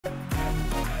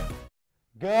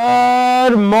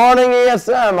Good morning,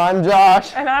 ESM. I'm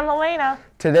Josh. And I'm Elena.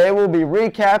 Today we'll be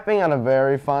recapping on a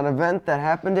very fun event that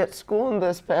happened at school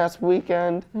this past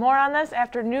weekend. More on this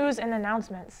after news and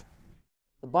announcements.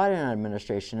 The Biden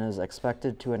administration is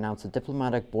expected to announce a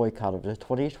diplomatic boycott of the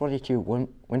 2022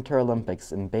 Winter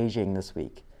Olympics in Beijing this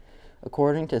week.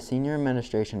 According to a senior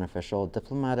administration official, a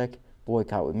diplomatic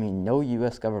boycott would mean no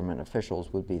U.S. government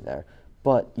officials would be there,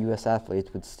 but U.S.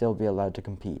 athletes would still be allowed to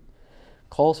compete.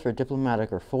 Calls for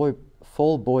diplomatic or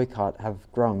full boycott have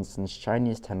grown since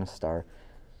Chinese tennis star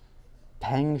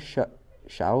Peng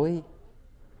Shuai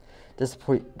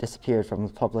disappeared from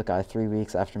the public eye 3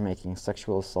 weeks after making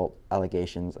sexual assault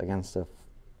allegations against a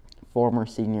former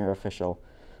senior official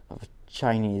of the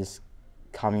Chinese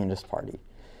Communist Party.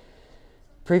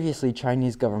 Previously,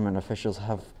 Chinese government officials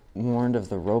have warned of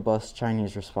the robust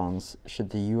Chinese response should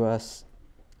the U.S.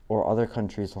 or other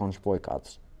countries launch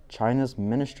boycotts. China's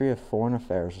Ministry of Foreign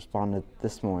Affairs responded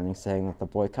this morning saying that the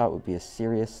boycott would be a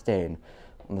serious stain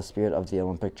on the spirit of the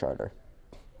Olympic Charter.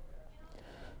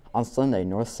 On Sunday,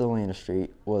 North Salina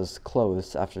Street was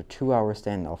closed after a 2-hour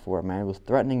standoff where a man was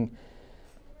threatening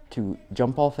to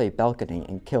jump off a balcony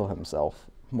and kill himself.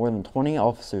 More than 20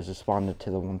 officers responded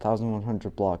to the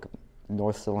 1100 block of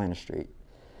North Salina Street.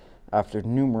 After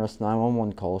numerous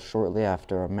 911 calls shortly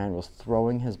after, a man was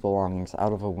throwing his belongings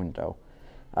out of a window.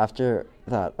 After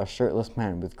that, a shirtless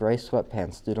man with gray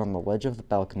sweatpants stood on the ledge of the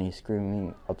balcony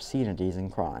screaming obscenities and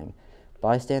crying.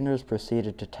 Bystanders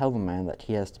proceeded to tell the man that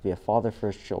he has to be a father for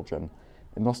his children.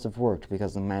 It must have worked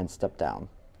because the man stepped down.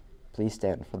 Please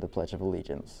stand for the Pledge of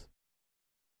Allegiance.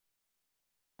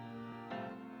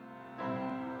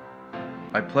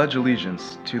 I pledge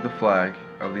allegiance to the flag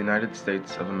of the United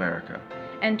States of America,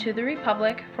 and to the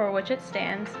republic for which it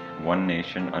stands, one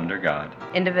nation under God,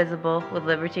 indivisible, with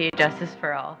liberty and justice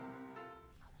for all.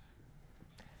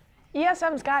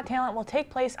 ESM's Got Talent will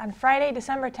take place on Friday,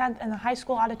 December 10th in the high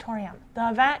school auditorium. The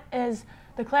event is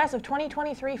the Class of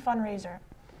 2023 fundraiser.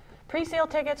 Pre-sale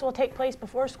tickets will take place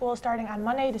before school starting on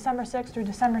Monday, December 6th through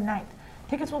December 9th.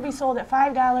 Tickets will be sold at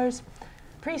 $5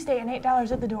 pre-state and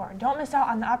 $8 at the door. Don't miss out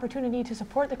on the opportunity to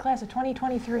support the Class of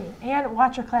 2023 and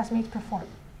watch your classmates perform.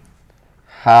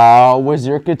 How was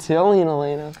your cotillion,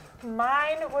 Elena?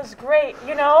 Mine was great.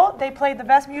 You know, they played the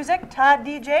best music. Todd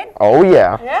DJ'd. Oh,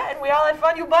 yeah. Yeah, and we all had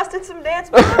fun. You busted some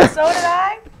dance moves, so did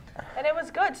I. And it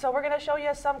was good. So we're going to show you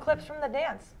some clips from the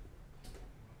dance.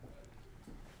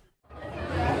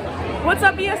 What's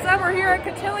up, ESM? We're here at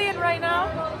Cotillion right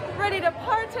now. Ready to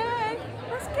partay.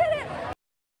 Let's get it.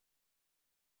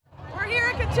 We're here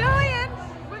at Cotillion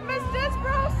with Miss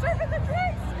Disbro serving the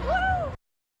drinks. Woo!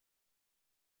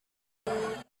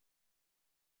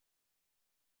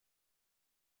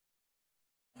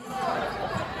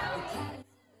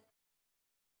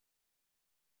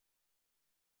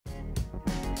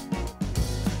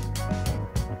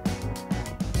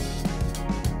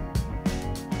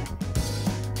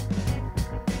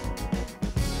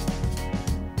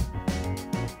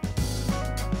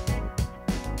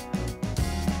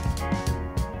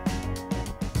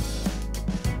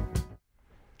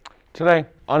 Today,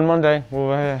 on Monday,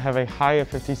 we'll have a high of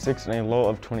 56 and a low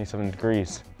of 27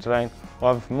 degrees. Today,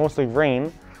 we'll have mostly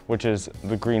rain, which is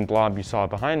the green blob you saw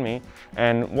behind me,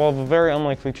 and we'll have a very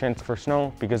unlikely chance for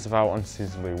snow because of how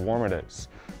unseasonably warm it is.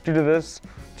 Due to this,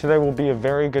 today will be a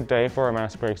very good day for our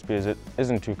mass breaks because it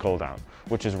isn't too cold out,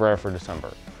 which is rare for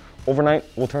December. Overnight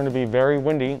will turn to be very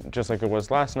windy, just like it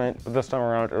was last night, but this time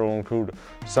around it will include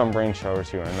some rain showers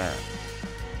here and there.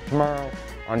 Tomorrow,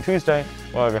 on Tuesday,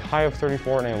 we'll have a high of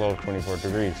 34 and a low of 24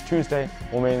 degrees. Tuesday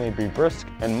will mainly be brisk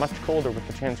and much colder with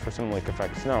the chance for some lake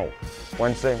effect snow.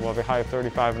 Wednesday, we'll have a high of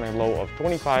 35 and a low of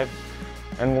 25,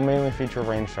 and will mainly feature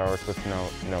rain showers with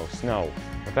no snow.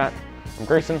 With that, I'm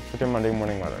Grayson with your Monday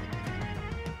morning weather.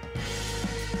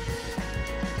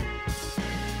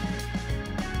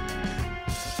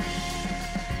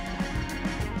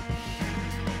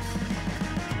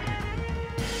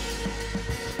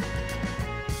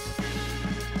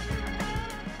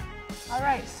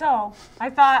 Alright, so I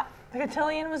thought the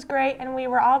cotillion was great and we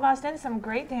were all busting some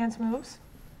great dance moves.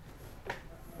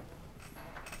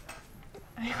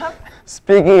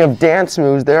 Speaking of dance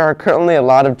moves, there are currently a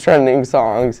lot of trending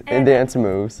songs and dance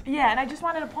moves. Yeah, and I just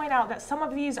wanted to point out that some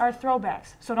of these are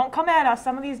throwbacks. So don't come at us.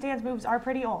 Some of these dance moves are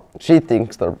pretty old. She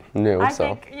thinks they're new, I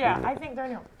think they're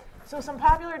new. So some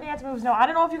popular dance moves. Now, I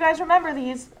don't know if you guys remember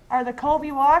these, are the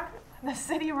Kobe Walk, the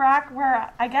City Rock,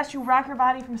 where I guess you rock your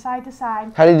body from side to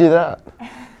side. How do you do that?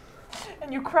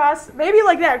 And you cross, maybe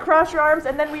like that, cross your arms,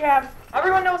 and then we have,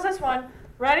 everyone knows this one.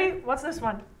 Ready? What's this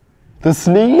one? The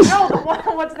sneeze? No, the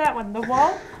whoa. What's that one? The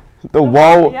whoa? The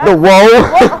whoa. Yeah. The whoa.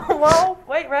 Whoa. Whoa.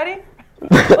 Wait, ready?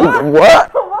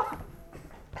 What?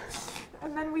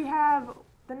 And then we have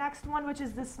the next one, which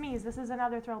is the smeeze. This is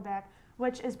another throwback,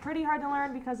 which is pretty hard to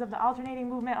learn because of the alternating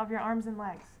movement of your arms and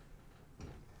legs.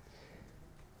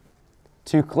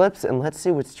 2 clips, and let's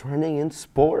see what's trending in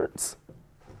sports.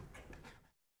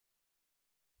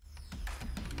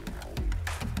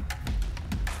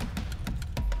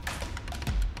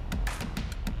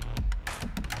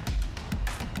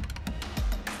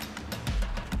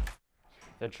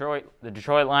 The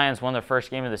Detroit Lions won their first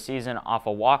game of the season off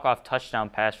a walk-off touchdown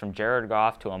pass from Jared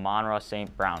Goff to Amon-Ra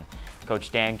St. Brown.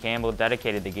 Coach Dan Campbell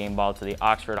dedicated the game ball to the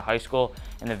Oxford High School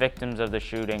and the victims of the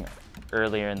shooting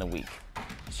earlier in the week.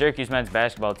 The Syracuse men's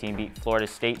basketball team beat Florida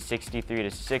State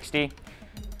 63-60.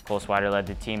 Cole Swider led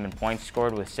the team in points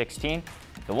scored with 16.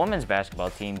 The women's basketball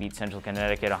team beat Central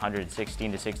Connecticut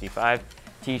 116-65.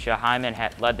 Tisha Hyman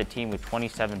led the team with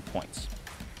 27 points.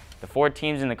 The 4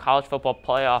 teams in the college football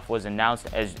playoff was announced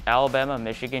as Alabama,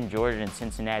 Michigan, Georgia, and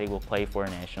Cincinnati will play for a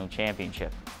national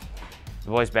championship.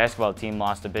 The boys basketball team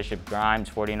lost to Bishop Grimes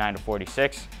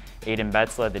 49-46. Aiden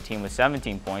Betts led the team with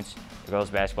 17 points. The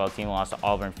girls basketball team lost to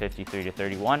Auburn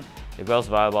 53-31. The girls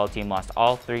volleyball team lost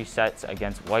all 3 sets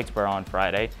against Whitesboro on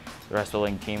Friday. The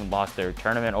wrestling team lost their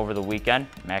tournament over the weekend.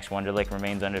 Max Wunderlich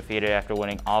remains undefeated after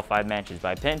winning all 5 matches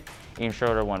by pin. Ian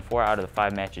Schroeder won 4 out of the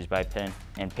 5 matches by pin.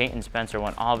 And Peyton Spencer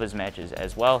won all of his matches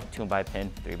as well, 2 by pin,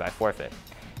 3 by forfeit.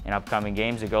 In upcoming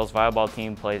games, the girls volleyball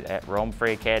team plays at Rome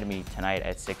Free Academy tonight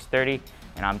at 6:30.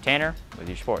 And I'm Tanner with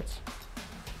your sports.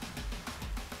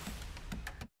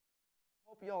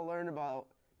 Hope you all learned about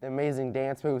the amazing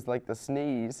dance moves like the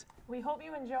sneeze. We hope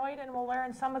you enjoyed and will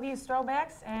learn some of these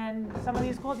throwbacks and some of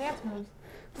these cool dance moves.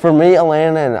 For me,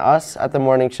 Alana, and us at the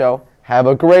morning show, have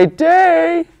a great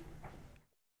day!